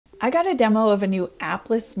I got a demo of a new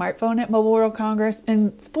appless smartphone at Mobile World Congress,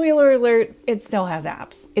 and spoiler alert, it still has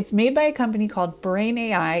apps. It's made by a company called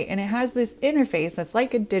Brain.ai, and it has this interface that's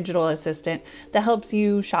like a digital assistant that helps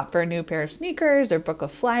you shop for a new pair of sneakers or book a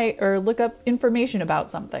flight or look up information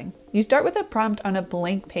about something. You start with a prompt on a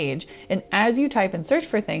blank page, and as you type and search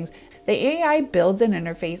for things, the AI builds an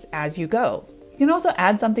interface as you go. You can also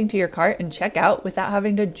add something to your cart and check out without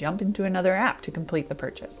having to jump into another app to complete the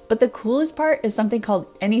purchase. But the coolest part is something called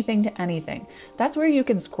anything to anything. That's where you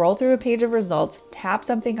can scroll through a page of results, tap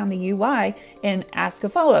something on the UI, and ask a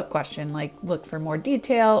follow-up question like look for more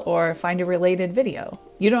detail or find a related video.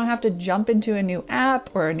 You don't have to jump into a new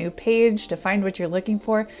app or a new page to find what you're looking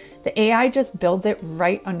for. The AI just builds it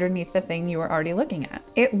right underneath the thing you are already looking at.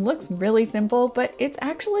 It looks really simple, but it's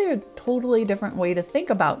actually a totally different way to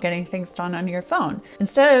think about getting things done on your phone.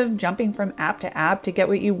 Instead of jumping from app to get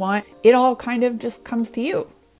what you want, it all kind of just comes to you.